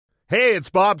Hey, it's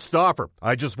Bob Stauffer.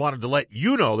 I just wanted to let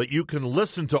you know that you can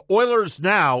listen to Oilers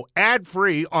Now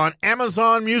ad-free on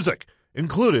Amazon Music,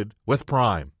 included with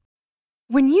Prime.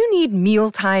 When you need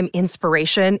mealtime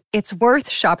inspiration, it's worth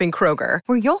shopping Kroger,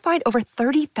 where you'll find over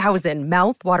 30,000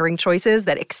 mouth-watering choices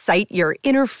that excite your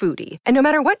inner foodie. And no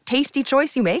matter what tasty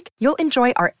choice you make, you'll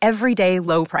enjoy our everyday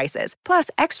low prices, plus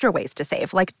extra ways to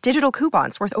save, like digital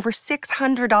coupons worth over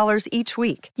 $600 each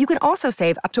week. You can also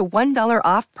save up to $1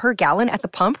 off per gallon at the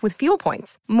pump with fuel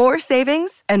points. More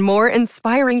savings and more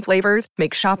inspiring flavors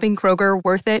make shopping Kroger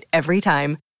worth it every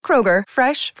time. Kroger,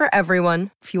 fresh for everyone.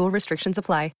 Fuel restrictions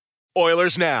apply.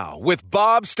 Oilers Now with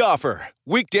Bob Stauffer.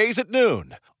 Weekdays at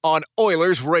noon on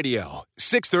Oilers Radio,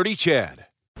 630 CHED.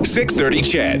 630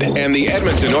 CHED and the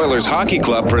Edmonton Oilers Hockey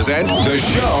Club present the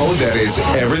show that is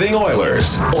everything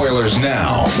Oilers. Oilers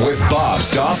Now with Bob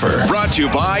Stauffer. Brought to you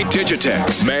by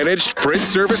Digitex. Managed print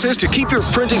services to keep your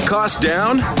printing costs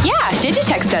down? Yeah,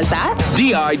 Digitex does that.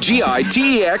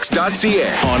 digitex.ca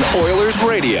on Oilers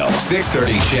Radio,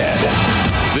 630 CHED.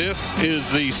 This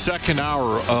is the second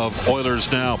hour of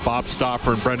Oilers Now. Bob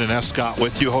Stauffer and Brendan Escott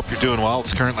with you. Hope you're doing well.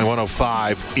 It's currently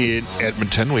 105 in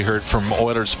Edmonton. We heard from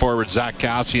Oilers forward Zach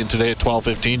Kassian today at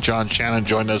 12:15. John Shannon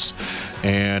joined us.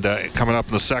 And coming up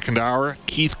in the second hour,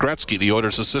 Keith Gretzky, the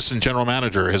Oilers assistant general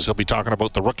manager, he'll be talking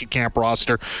about the rookie camp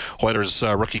roster. Oilers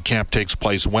rookie camp takes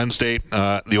place Wednesday.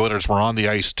 The Oilers were on the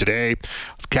ice today.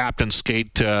 Captain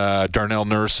skate Darnell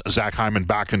Nurse, Zach Hyman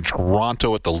back in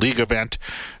Toronto at the league event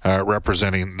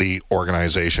representing the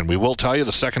organization. We will tell you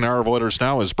the second hour of Oilers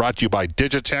Now is brought to you by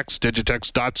Digitex.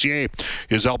 Digitex.ca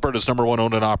is Alberta's number one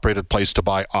owned and operated place to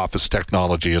buy office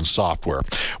technology and software.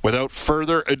 Without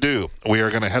further ado, we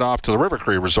are going to head off to the River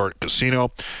Cree Resort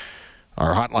Casino.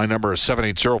 Our hotline number is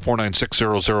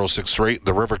 780-496-0063.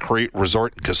 The River Cree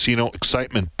Resort and Casino.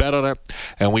 Excitement, bet on it.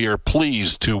 And we are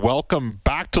pleased to welcome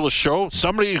back to the show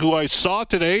somebody who I saw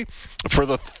today for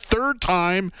the third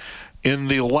time in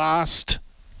the last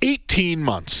 18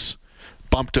 months.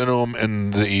 Bumped into him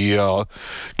in the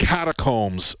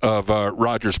catacombs of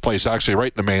Rogers Place, actually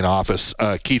right in the main office.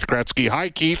 Keith Gretzky. Hi,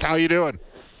 Keith. How you doing?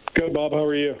 Good, Bob. How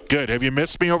are you? Good. Have you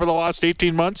missed me over the last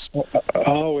 18 months?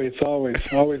 Always.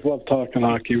 Always love talking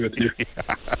hockey with you.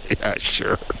 Yeah,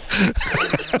 sure.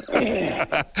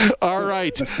 All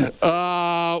right.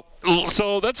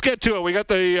 So let's get to it. We got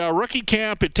the rookie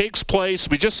camp. It takes place.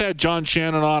 We just had John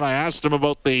Shannon on. I asked him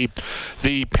about the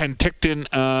Penticton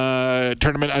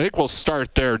tournament. I think we'll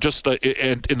start there. Just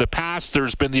in the past,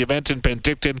 there's been the event in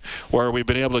Penticton where we've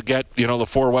been able to get the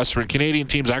 4 Western Canadian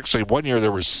teams. Actually, one year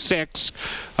there was 6.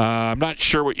 I'm not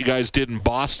sure what you guys did in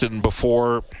Boston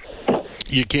before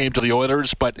you came to the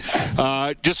Oilers, but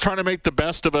just trying to make the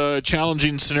best of a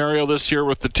challenging scenario this year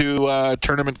with the 2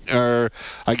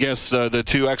 the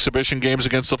 2 exhibition games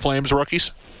against the Flames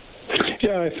rookies.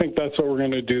 Yeah, I think that's what we're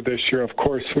going to do this year. Of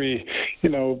course, we,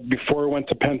 before we went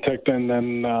to Penticton,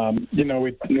 then, we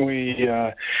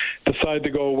decided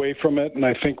to go away from it, and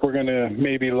I think we're going to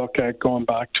maybe look at going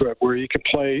back to it where you can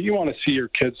play. You want to see your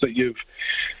kids that you've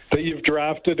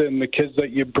drafted and the kids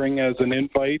that you bring as an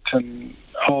invite, and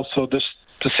also just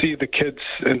to see the kids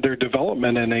and their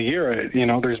development in a year.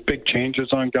 There's big changes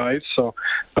on guys, so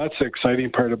that's the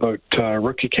exciting part about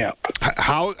rookie camp.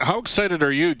 How excited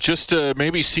are you just to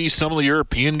maybe see some of the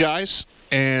European guys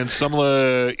and some of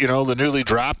the the newly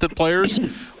drafted players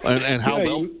and how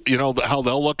they'll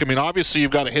look? I mean, obviously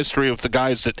you've got a history with the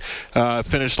guys that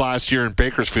finished last year in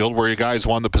Bakersfield, where you guys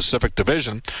won the Pacific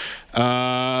Division.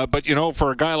 But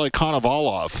for a guy like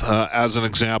Konovalov, as an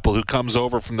example, who comes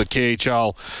over from the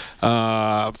KHL,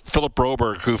 Philip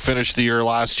Broberg, who finished the year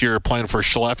last year playing for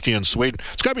Skellefteå in Sweden,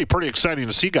 it's got to be pretty exciting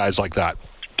to see guys like that.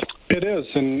 It is,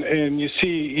 and you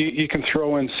see, you can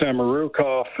throw in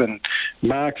Samorukov and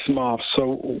Maximov.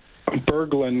 So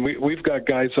Berglund, we've got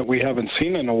guys that we haven't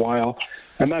seen in a while,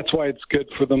 and that's why it's good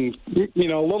for them, a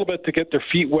little bit to get their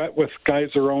feet wet with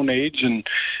guys their own age, and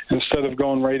instead of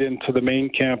going right into the main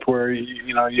camp where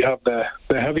you have the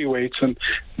heavyweights, and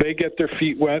they get their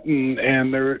feet wet and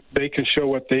they can show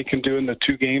what they can do in the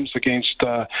 2 games against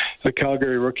the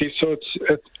Calgary rookies. So it's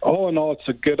all in all, it's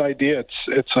a good idea.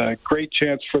 It's a great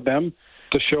chance for them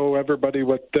to show everybody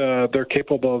what they're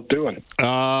capable of doing.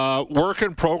 Work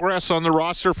in progress on the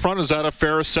roster front, is that a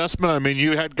fair assessment? I mean,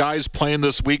 you had guys playing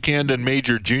this weekend in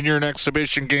major junior and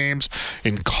exhibition games,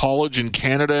 in college in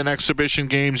Canada and exhibition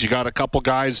games. You got a couple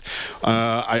guys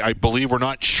I believe we're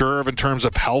not sure of in terms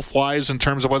of health-wise, in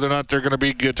terms of whether or not they're going to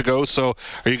be good to go. So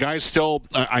are you guys still,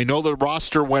 I know the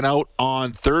roster went out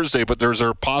on Thursday, but there's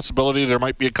a possibility there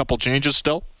might be a couple changes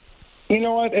still? You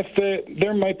know what? If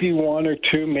there might be 1 or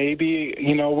 2, maybe.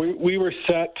 We were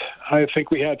set. I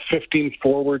think we had 15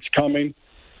 forwards coming,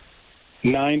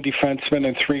 9 defensemen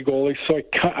and 3 goalies. So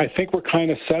I think we're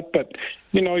kind of set, but,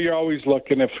 you're always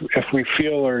looking if we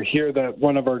feel or hear that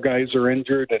one of our guys are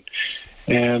injured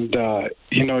and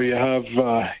you have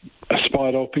a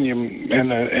spot open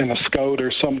and a scout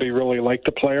or somebody really like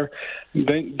the player,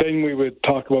 then we would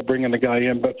talk about bringing the guy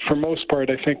in. But for most part,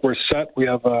 I think we're set. We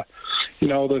have the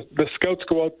scouts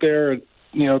go out there,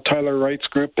 Tyler Wright's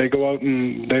group, they go out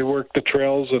and they work the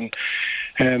trails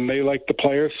and they like the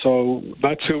players. So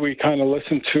that's who we kind of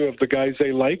listen to, of the guys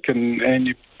they like, and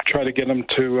you try to get them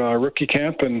to rookie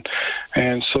camp and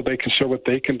so they can show what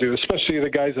they can do, especially the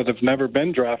guys that have never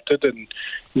been drafted. And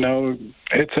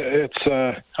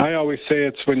I always say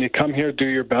it's when you come here, do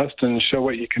your best and show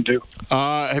what you can do.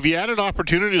 Have you had an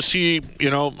opportunity to see,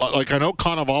 like I know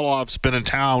Konovalov's been in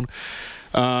town.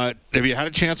 Have you had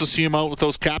a chance to see him out with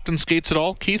those captain skates at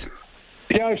all, Keith?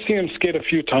 Yeah, I've seen him skate a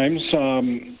few times.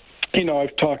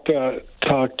 I've talked to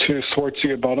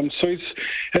Swartzy about him, so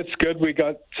it's good. We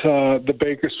got the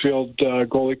Bakersfield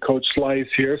goalie coach Lies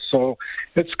here, so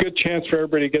it's a good chance for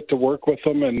everybody to get to work with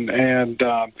him. And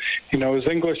his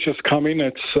English is coming.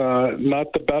 It's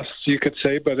not the best you could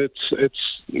say, but it's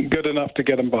good enough to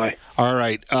get him by. All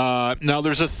right. Now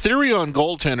there's a theory on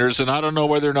goaltenders, and I don't know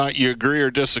whether or not you agree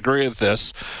or disagree with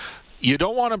this. You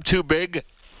don't want them too big,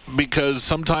 because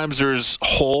sometimes there's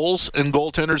holes in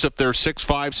goaltenders if they're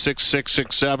 6'5", 6'6",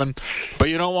 6'7", but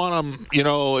you don't want them,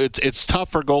 it's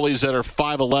tough for goalies that are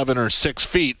 5'11" or 6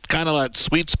 feet. Kind of that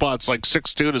sweet spot's like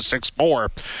 6'2" to 6'4".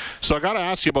 So I got to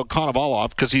ask you about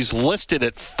Konovalov, because he's listed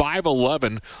at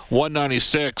 5'11",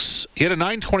 196. He had a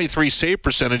 .923 save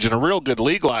percentage in a real good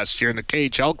league last year in the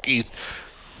KHL, Keith.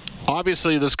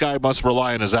 Obviously, this guy must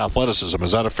rely on his athleticism.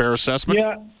 Is that a fair assessment?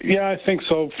 Yeah, I think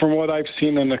so. From what I've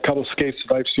seen in a couple skates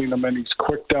that I've seen him, and he's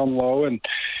quick down low.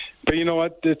 But you know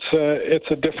what? It's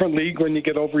a different league when you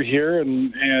get over here,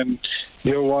 and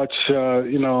you'll watch.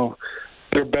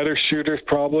 They're better shooters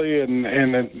probably, and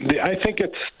I think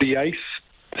it's the ice.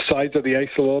 Sides of the ice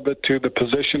a little bit too, the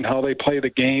position, how they play the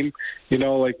game.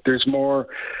 There's more.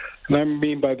 And I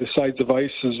mean by the sides of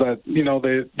ice is that,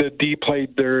 the D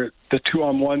played the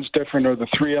 2-on-1's different, or the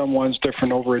 3-on-1's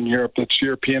different over in Europe. It's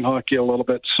European hockey a little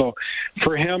bit. So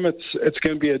for him, it's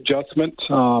going to be adjustment.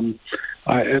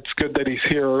 It's good that he's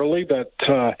here early,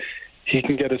 that he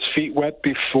can get his feet wet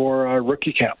before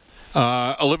rookie camp.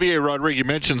 Olivier Rodrigue, you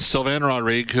mentioned Sylvain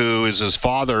Rodrigue, who is his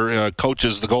father,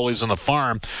 coaches the goalies on the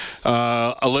farm.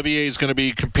 Olivier is going to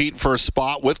be competing for a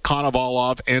spot with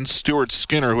Konovalov and Stuart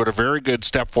Skinner, who had a very good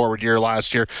step forward year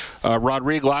last year.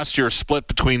 Rodrigue last year split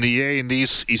between the A and the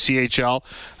ECHL,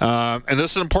 and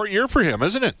this is an important year for him,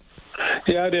 isn't it?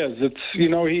 Yeah, it is. It's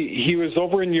he was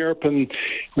over in Europe, and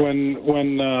when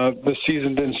the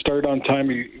season didn't start on time,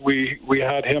 we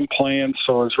had him playing,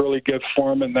 so it was really good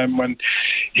for him. And then when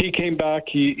he came back,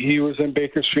 he was in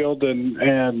Bakersfield,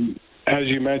 and as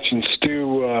you mentioned,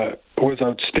 Stu was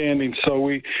outstanding. So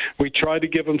we tried to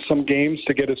give him some games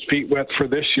to get his feet wet for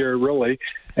this year, really.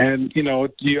 And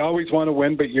you always want to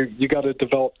win, but you got to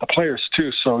develop the players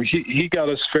too. So he got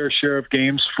his fair share of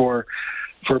games for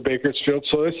Bakersfield,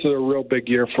 so this is a real big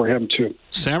year for him too.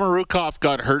 Samorukov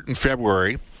got hurt in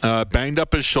February, banged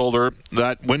up his shoulder.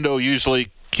 That window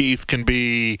usually, Keith, can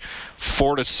be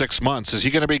 4 to 6 months. Is he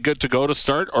going to be good to go to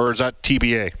start, or is that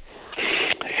TBA?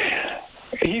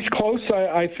 He's close.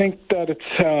 I think that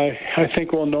I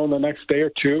think we'll know in the next day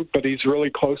or two, but he's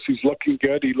really close. He's looking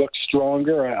good. He looks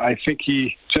stronger. I think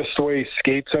just the way he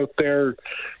skates out there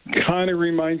kind of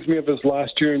reminds me of his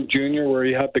last year in junior, where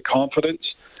he had the confidence.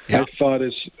 Yeah. I thought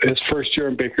his first year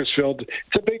in Bakersfield,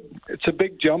 it's a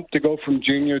big jump to go from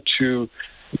junior to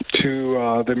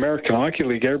the American Hockey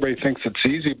League. Everybody thinks it's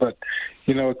easy, but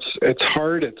it's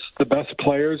hard. It's the best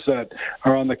players that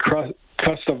are on the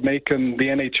cusp of making the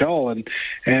NHL,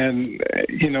 and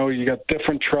you got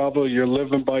different travel. You're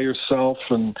living by yourself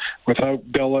and without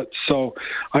billets. So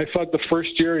I thought the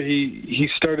first year he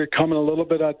started coming a little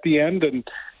bit at the end,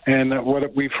 and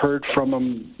what we've heard from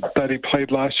him that he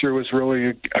played last year was really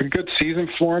a good season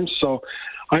for him. So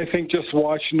I think just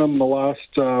watching him the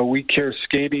last week here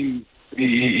skating,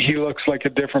 he looks like a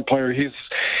different player.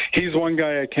 He's one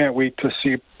guy I can't wait to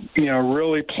see,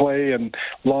 really play and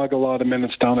log a lot of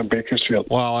minutes down in Bakersfield.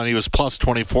 Well, and he was plus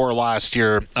 24 last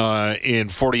year in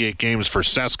 48 games for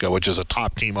Seska, which is a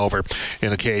top team over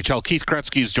in the KHL. Keith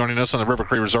Gretzky is joining us on the River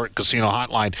Cree Resort Casino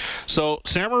Hotline. So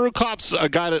Samorukov's a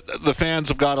guy that the fans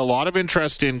have got a lot of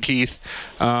interest in, Keith.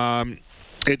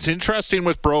 It's interesting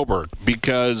with Broberg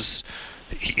because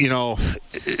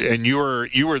and you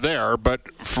were there, but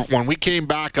when we came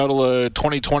back out of the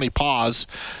 2020 pause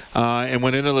and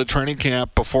went into the training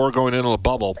camp before going into the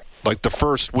bubble, like the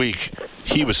first week,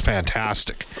 he was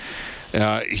fantastic.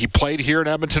 He played here in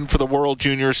Edmonton for the World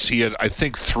Juniors. He had, I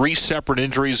think, 3 separate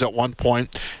injuries at one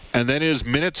point, and then his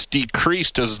minutes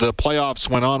decreased as the playoffs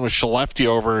went on with Skellefteå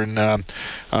over in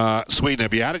Sweden.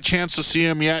 Have you had a chance to see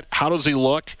him yet? How does he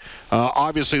look?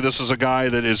 Obviously, this is a guy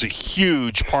that is a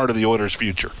huge part of the Oilers'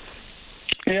 future.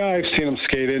 Yeah, I've seen him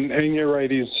skate, and you're right.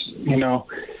 He's,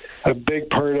 a big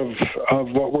part of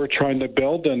what we're trying to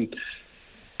build.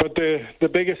 But the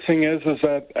biggest thing is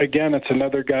that, again, it's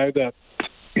another guy that,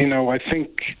 I think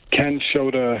Ken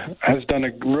has done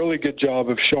a really good job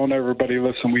of showing everybody,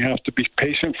 listen, we have to be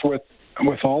patient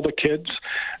with all the kids.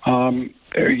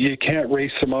 You can't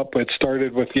race them up. It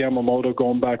started with Yamamoto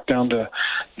going back down to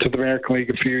the American League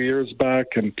a few years back,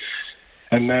 and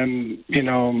then,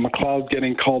 McLeod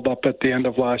getting called up at the end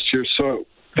of last year. So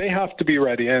they have to be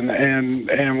ready,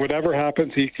 and whatever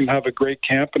happens, he can have a great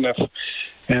camp, and if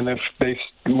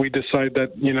we decide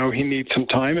that, he needs some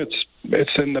time, it's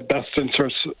in the best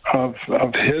interest of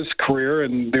his career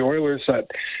and the Oilers that,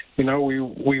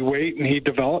 we wait and he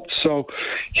develops. So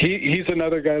he's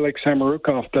another guy like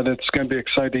Samorukov that it's going to be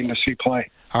exciting to see play.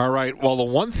 All right. Well, the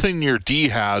one thing your D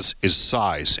has is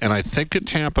size, and I think at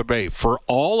Tampa Bay, for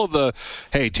all of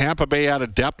Tampa Bay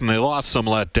added depth, and they lost some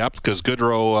of that depth because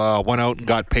Goodrow went out and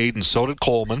got paid, and so did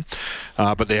Coleman.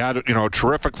 But they had, a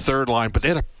terrific third line, but they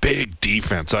had a big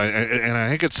defense, and I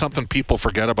think it's something people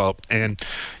forget about. And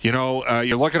you're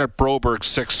looking at Broberg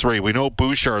 6'3". We know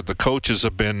Bouchard, the coaches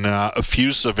have been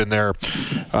effusive in their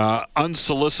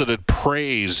unsolicited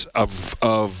praise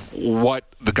of what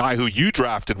the guy who you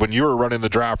drafted when you were running the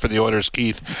draft for the Oilers,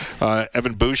 Keith,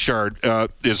 Evan Bouchard,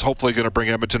 is hopefully going to bring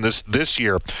Edmonton this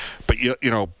year. But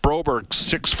Broberg,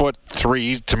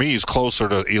 6'3". To me, he's closer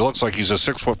to. He looks like he's a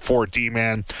 6'4"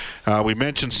 D-man. We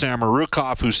mentioned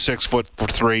Samorukov, who's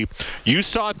 6'3". You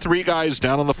saw 3 guys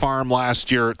down on the farm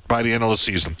last year by the end of the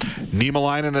season.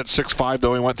 Niemelainen at 6'5",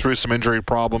 though he went through some injury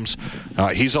problems.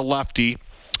 He's a lefty.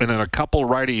 And then a couple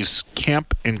righties,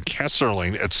 Kemp and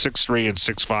Kesserling at 6'3" and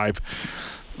 6'5".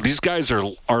 These guys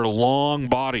are long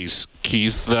bodies,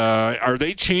 Keith. Are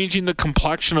they changing the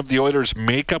complexion of the Oilers'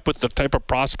 makeup with the type of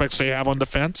prospects they have on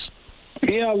defense?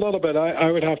 Yeah, a little bit.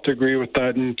 I would have to agree with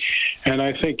that. And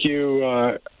I think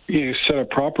you said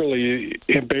it properly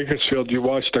in Bakersfield. You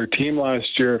watched our team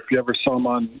last year, if you ever saw them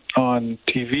on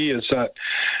TV, is that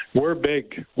we're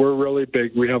big. We're really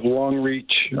big. We have long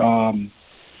reach.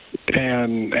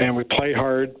 And we play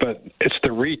hard, but it's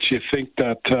the reach. You think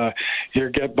that you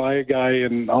get by a guy,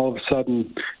 and all of a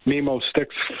sudden Nemo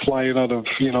sticks flying out of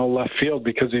left field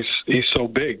because he's so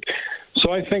big.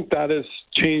 So I think that has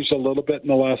changed a little bit in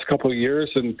the last couple of years,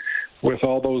 and with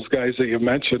all those guys that you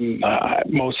mentioned,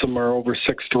 most of them are over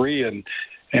 6'3",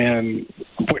 and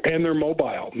they're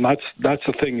mobile. And that's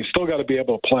the thing. You still got to be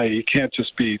able to play. You can't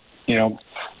just be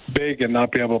big and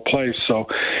not be able to play. So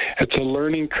it's a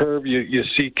learning curve. You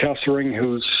see Kesselring,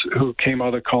 who came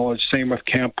out of college, same with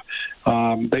Kemp.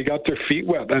 They got their feet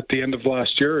wet at the end of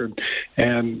last year,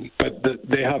 but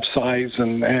they have size,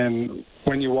 and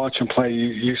when you watch them play,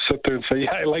 you sit there and say,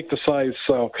 yeah, I like the size.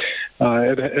 So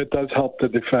it does help to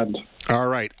defend. All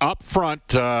right. Up front,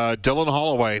 Dylan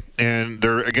Holloway, and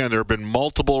there have been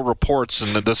multiple reports,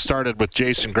 and this started with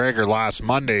Jason Gregor last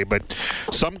Monday, but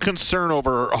some concern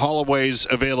over Holloway's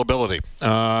availability.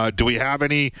 Do we have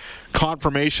any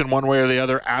confirmation one way or the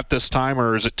other at this time,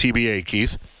 or is it TBA,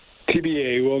 Keith?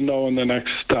 TBA. We'll know in the next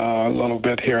little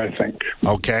bit here, I think.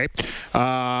 Okay.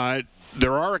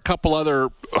 There are a couple other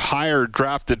higher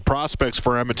drafted prospects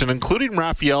for Edmonton, including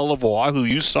Raphael Lavoie, who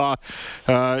you saw.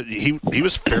 He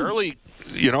was fairly,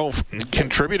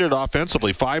 contributed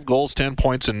offensively. 5 goals, 10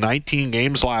 points in 19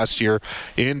 games last year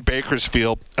in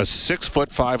Bakersfield. A 6'5",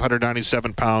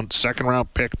 197-pound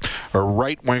second-round pick, a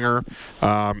right winger.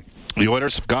 The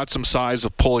Oilers have got some size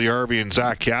with Puljujarvi and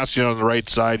Zach Kassian on the right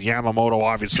side. Yamamoto,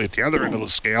 obviously, at the other end of the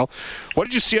scale. What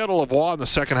did you see out of Lavoie in the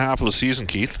second half of the season,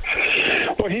 Keith?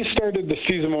 Well, he started the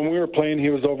season when we were playing.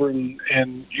 He was over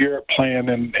in Europe playing,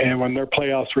 and when their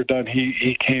playoffs were done,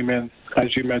 he came in,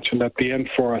 as you mentioned, at the end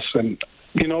for us. And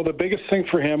the biggest thing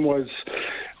for him was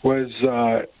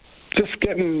just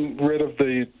getting rid of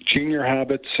the junior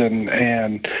habits and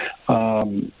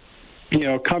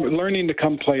learning to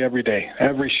come play every day,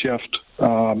 every shift.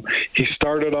 He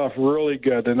started off really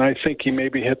good, and I think he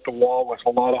maybe hit the wall with a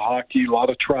lot of hockey, a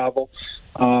lot of travel.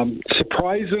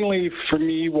 Surprisingly for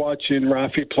me, watching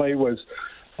Rafi play was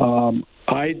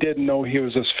I didn't know he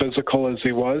was as physical as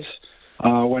he was.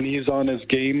 When he's on his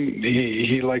game,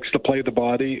 he likes to play the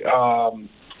body,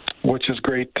 which is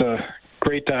great to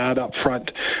great to add up front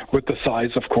with the size,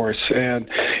 of course. And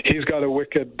he's got a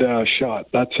wicked shot.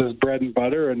 That's his bread and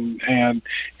butter. And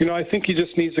I think he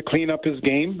just needs to clean up his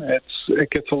game. It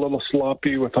gets a little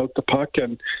sloppy without the puck,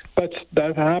 and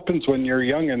that happens when you're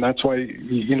young, and that's why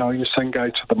you send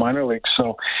guys to the minor leagues.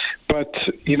 So, but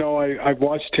I've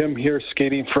watched him here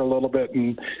skating for a little bit,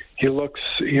 and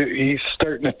he's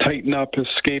starting to tighten up. His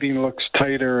skating looks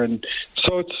tighter, and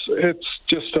so it's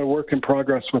just a work in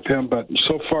progress with him. But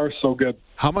so far, so good.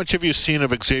 How much have you seen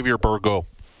of Xavier Bourgault?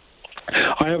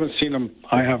 I haven't seen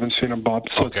him, Bob.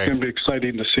 So It's going to be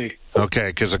exciting to see. Okay,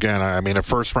 because again, a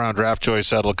first-round draft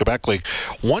choice out of the Quebec League.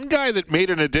 One guy that made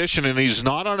an addition, and he's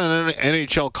not on an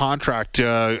NHL contract,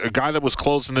 a guy that was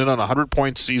closing in on a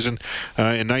 100-point season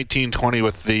in 1920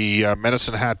 with the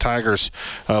Medicine Hat Tigers,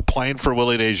 playing for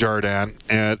Willie Desjardins,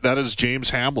 and that is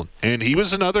James Hamblin. And he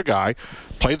was another guy,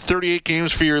 played 38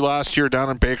 games for you last year down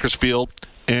in Bakersfield,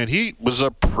 and he was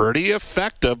a pretty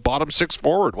effective bottom six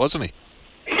forward, wasn't he?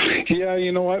 Yeah,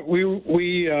 you know what?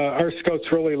 We our scouts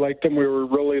really liked him. We were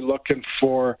really looking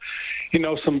for,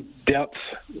 some depth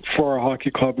for our hockey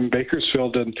club in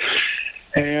Bakersfield,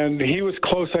 and he was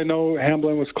close. I know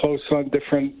Hamblin was close on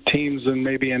different teams and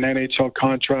maybe an NHL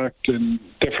contract and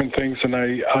different things. And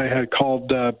I had called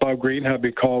Bob Green had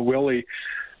me call Willie,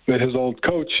 his old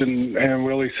coach, and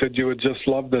Willie said you would just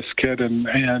love this kid,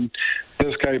 and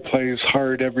this guy plays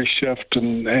hard every shift,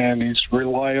 and he's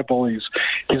reliable.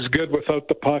 He's good without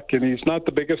the puck, and he's not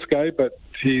the biggest guy, but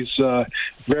he's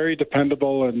very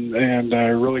dependable and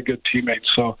a really good teammate.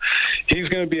 So he's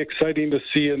going to be exciting to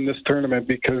see in this tournament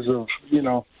because of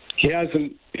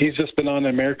he's just been on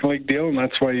an American League deal, and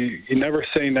that's why you never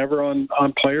say never on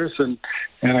players, and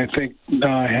I think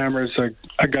Hammer's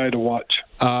a guy to watch.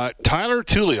 Tyler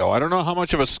Tullio, I don't know how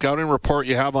much of a scouting report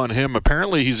you have on him.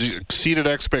 Apparently he's exceeded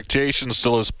expectations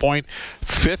till this point.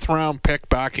 5th-round pick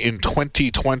back in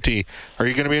 2020. Are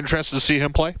you going to be interested to see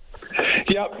him play?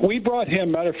 Yeah, we brought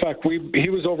him. Matter of fact, he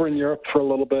was over in Europe for a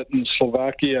little bit in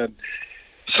Slovakia, and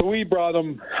so we brought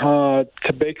him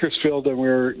to Bakersfield,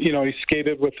 and he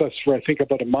skated with us for I think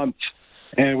about a month.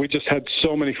 And we just had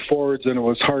so many forwards, and it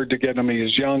was hard to get him. He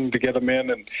was young to get him in,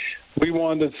 and we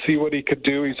wanted to see what he could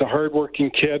do. He's a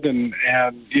hard-working kid, and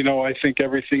I think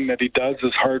everything that he does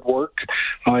is hard work.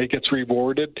 He gets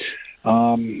rewarded.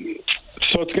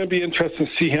 So it's going to be interesting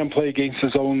to see him play against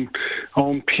his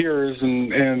own peers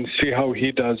and see how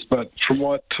he does. But from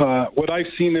what I've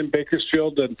seen in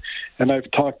Bakersfield, and I've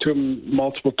talked to him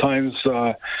multiple times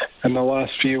in the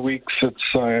last few weeks,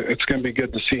 it's going to be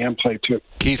good to see him play too.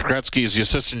 Keith Gretzky is the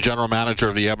assistant general manager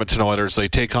of the Edmonton Oilers. They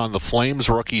take on the Flames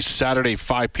rookies Saturday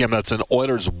 5 p.m. That's an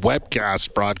Oilers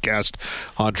webcast broadcast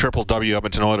on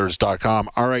www.edmontonoilers.com.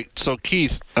 All right, so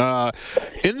Keith,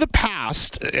 in the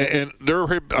past, and there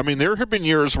have been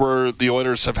years where the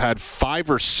Oilers have had 5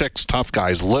 or 6 tough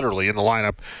guys literally in the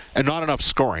lineup and not enough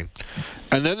scoring.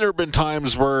 And then there have been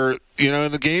times where,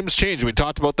 the game's changed. We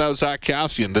talked about that with Zach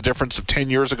Kassian, the difference of 10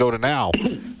 years ago to now.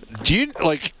 Do you,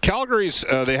 Calgary's,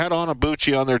 they had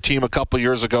Onabuchi on their team a couple of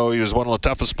years ago. He was one of the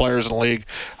toughest players in the league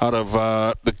out of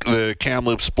the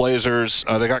Kamloops Blazers.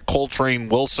 They got Coltrane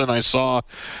Wilson, I saw.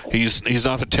 He's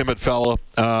not a timid fellow.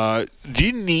 Do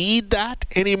you need that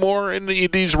anymore in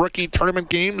these rookie tournament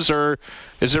games, or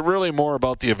is it really more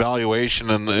about the evaluation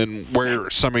and where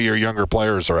some of your younger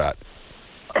players are at?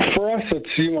 For us,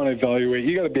 you want to evaluate.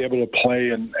 You got to be able to play,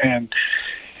 and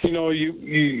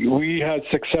we had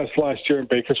success last year in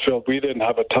Bakersfield. We didn't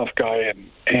have a tough guy,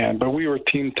 but we were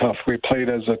team tough. We played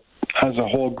as a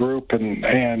whole group,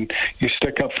 and you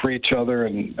stick up for each other,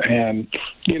 and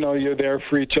you're there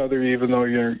for each other, even though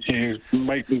you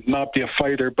might not be a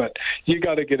fighter, but you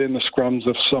got to get in the scrums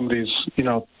if somebody's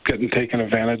getting taken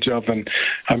advantage of. And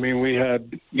I mean, we had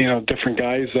different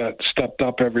guys that stepped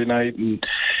up every night and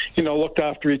looked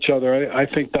after each other. I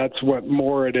think that's what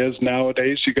more it is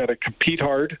nowadays. You got to compete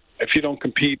hard. If you don't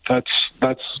compete, that's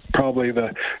probably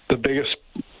the biggest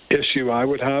issue I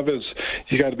would have, is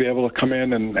you got to be able to come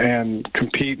in and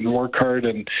compete and work hard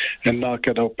and not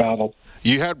get out battled.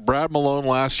 You had Brad Malone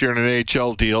last year in an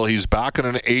AHL deal. He's back in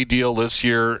an A deal this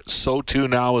year. So too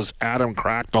now is Adam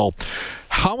Cracknell.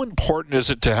 How important is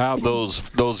it to have those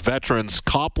veterans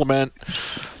complement,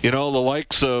 the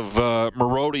likes of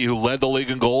Marody, who led the league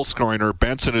in goal scoring, or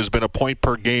Benson, who's been a point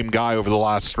per game guy over the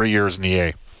last 3 years in the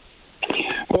A?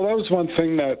 Well, that was one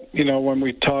thing that, when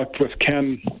we talked with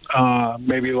Ken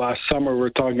maybe last summer, we were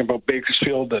talking about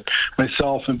Bakersfield, and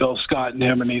myself and Bill Scott and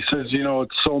him, and he says,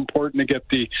 it's so important to get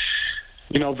the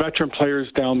veteran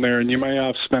players down there, and you might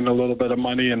have to spend a little bit of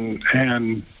money and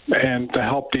to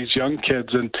help these young kids.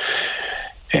 And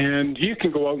And you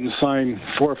can go out and sign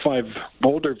 4 or 5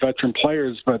 older veteran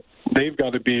players, but they've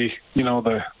got to be,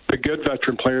 the good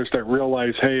veteran players that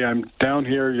realize, hey, I'm down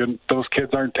here, those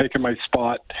kids aren't taking my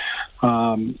spot,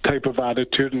 type of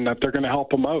attitude, and that they're going to help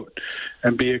them out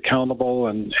and be accountable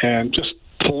and just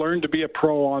to learn to be a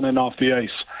pro on and off the ice.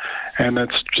 And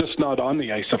it's just not on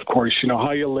the ice, of course.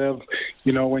 How you live,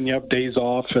 when you have days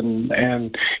off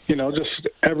and just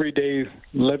everyday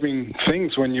living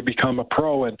things when you become a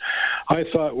pro. And I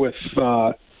thought with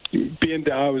I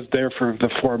was there for the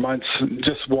 4 months,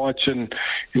 just watching,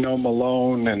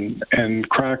 Malone and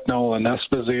Cracknell and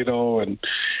Esposito and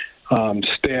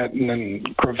Stanton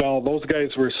and Gravel. Those guys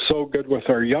were so good with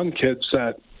our young kids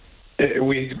that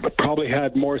we probably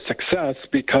had more success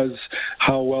because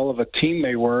how well of a team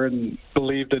they were and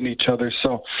believed in each other.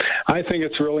 So I think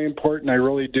it's really important. I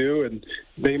really do. And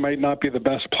they might not be the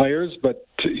best players, but,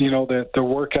 the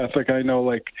work ethic, I know,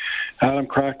 like Adam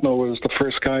Cracknell was the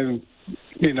first guy at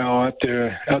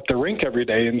the rink every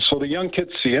day, and so the young kids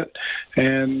see it,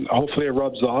 and hopefully it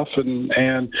rubs off.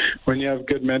 And when you have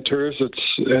good mentors,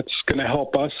 it's going to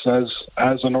help us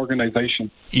as an organization.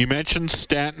 You mentioned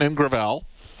Stanton and Gravel.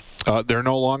 They're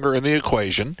no longer in the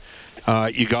equation.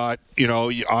 You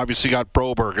obviously got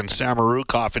Broberg and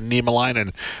Samorukov and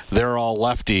Niemelainen. They're all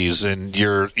lefties, and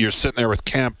you're sitting there with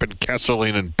Kemp and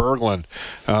Kesselring and Berglund.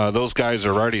 Those guys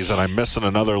are righties, and I'm missing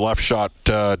another left shot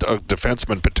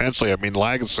defenseman potentially. I mean,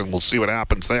 Lagesson, we'll see what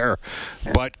happens there.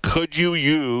 But could you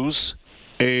use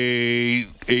a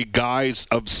guys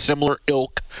of similar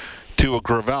ilk to a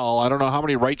Gravel? I don't know how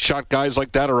many right shot guys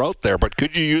like that are out there, but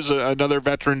could you use another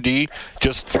veteran D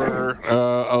just for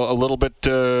a little bit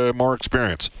more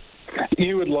experience?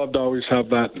 You would love to always have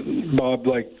that, Bob.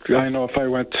 Like, I know if I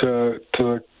went to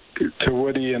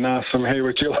Woody and asked him, hey,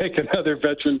 would you like another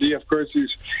veteran D? Of course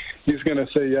he's going to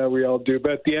say, yeah, we all do.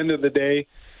 But at the end of the day,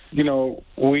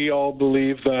 we all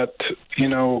believe that,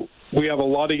 we have a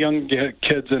lot of young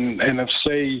kids, and if,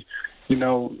 say,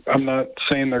 I'm not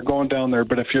saying they're going down there,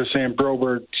 but if you're saying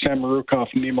Broberg, Samorukov,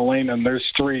 Niemelainen, there's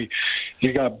 3.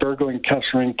 You got Berglund,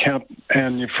 Kesselring, Kemp,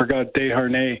 and you forgot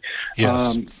Desharnais.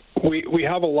 Yes. We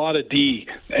have a lot of D,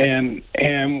 and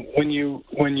when you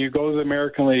go to the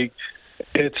American League,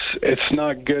 it's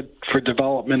not good for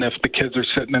development if the kids are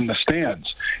sitting in the stands.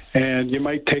 And you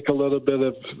might take a little bit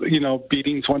of,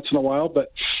 beatings once in a while,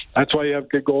 but that's why you have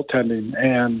good goaltending.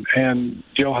 And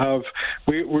you'll have,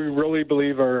 we really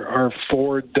believe our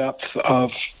forward depth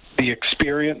of the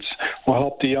experience will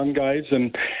help the young guys.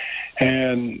 And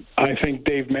I think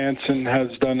Dave Manson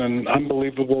has done an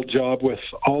unbelievable job with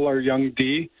all our young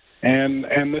D. And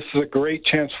this is a great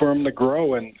chance for them to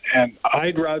grow. And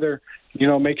I'd rather,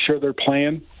 make sure they're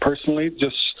playing personally,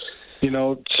 just,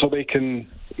 so they can,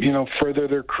 further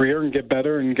their career and get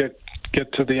better and get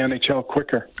to the NHL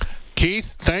quicker.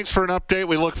 Keith, thanks for an update.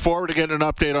 We look forward to getting an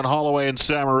update on Holloway and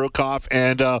Samorukov.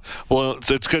 And,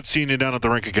 it's good seeing you down at the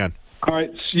rink again. All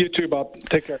right. You too, Bob.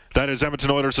 Take care. That is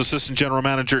Edmonton Oilers Assistant General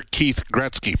Manager Keith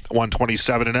Gretzky,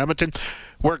 127 in Edmonton,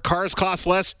 where cars cost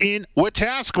less in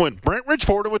Wetaskiwin. Brent Ridge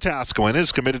Ford in Wetaskiwin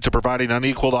is committed to providing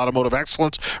unequaled automotive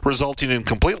excellence, resulting in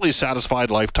completely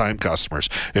satisfied lifetime customers.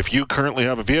 If you currently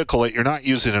have a vehicle that you're not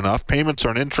using enough, payments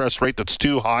or an interest rate that's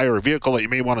too high, or a vehicle that you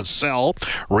may want to sell,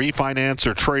 refinance,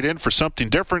 or trade in for something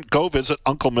different, go visit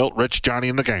Uncle Milt, Rich, Johnny,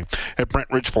 and the gang at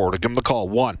Brent Ridge Ford. Give them the call,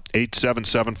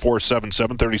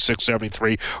 1-877-477-3673,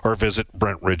 or visit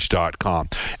BrentRidge.com.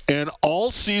 And all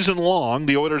season long,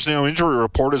 the Oilers Now Injury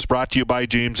Report is brought to you by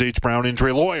James H. Brown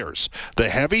Injury Lawyers, the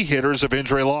heavy hitters of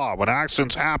injury law. When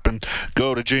accidents happen,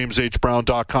 go to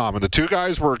JamesHBrown.com. And the 2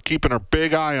 guys we're keeping a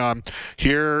big eye on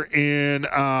here in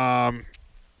the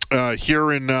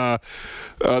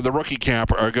rookie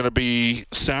camp are going to be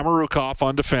Samorukov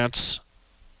on defense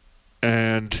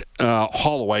and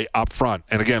Holloway up front.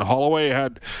 And again, Holloway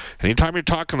had, anytime you're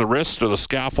talking the wrist or the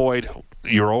scaphoid,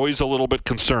 you're always a little bit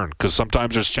concerned because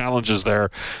sometimes there's challenges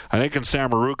there. I think in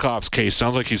Samorukov's case,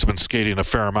 sounds like he's been skating a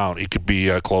fair amount. He could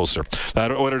be closer.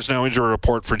 That Oilers Now Injury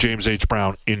Report for James H.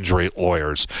 Brown Injury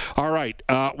Lawyers. All right,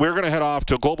 we're going to head off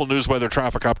to a global news weather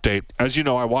traffic update. As you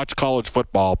know, I watch college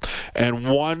football, and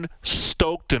one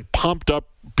stoked and pumped up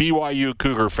BYU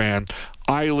Cougar fan,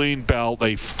 Eileen Bell,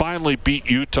 they finally beat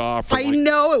Utah. I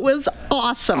know, it was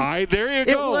awesome. There you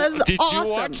go. It was Did awesome.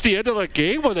 you watch the end of the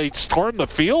game when they stormed the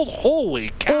field?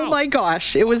 Holy cow. Oh my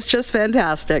gosh, it was just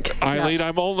fantastic. Eileen, yeah.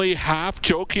 I'm only half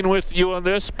joking with you on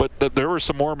this, but there were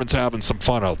some Mormons having some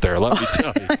fun out there, let me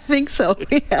tell you. I think so,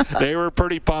 yeah. They were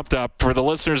pretty pumped up. For the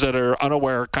listeners that are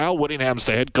unaware, Kyle Whittingham's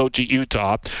the head coach at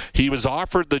Utah. He was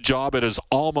offered the job at his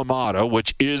alma mater,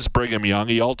 which is Brigham Young. Young.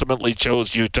 He ultimately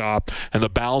chose Utah, and the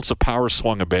balance of power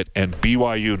swung a bit, and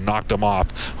BYU knocked him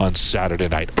off on Saturday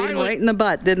night. Right in the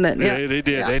butt, didn't it? Yeah, they did.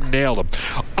 Yeah. They nailed him.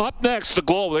 Up next, the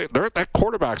Globe. That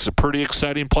quarterback's a pretty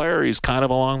exciting player. He's kind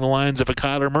of along the lines of a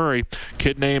Kyler Murray,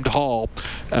 kid named Hall.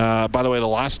 By the way, the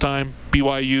last time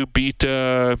BYU beat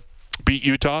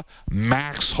Utah,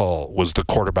 Max Hall was the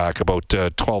quarterback about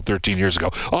 12, 13 years ago.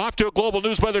 Off to a global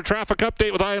news weather traffic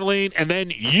update with Eileen, and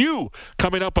then you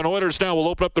coming up on Oilers Now. We'll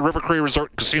open up the River Cree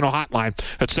Resort Casino hotline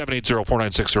at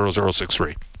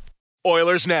 780-496-0063.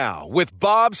 Oilers Now with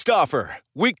Bob Stauffer.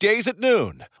 Weekdays at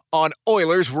noon on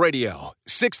Oilers Radio,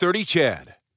 630 CHED.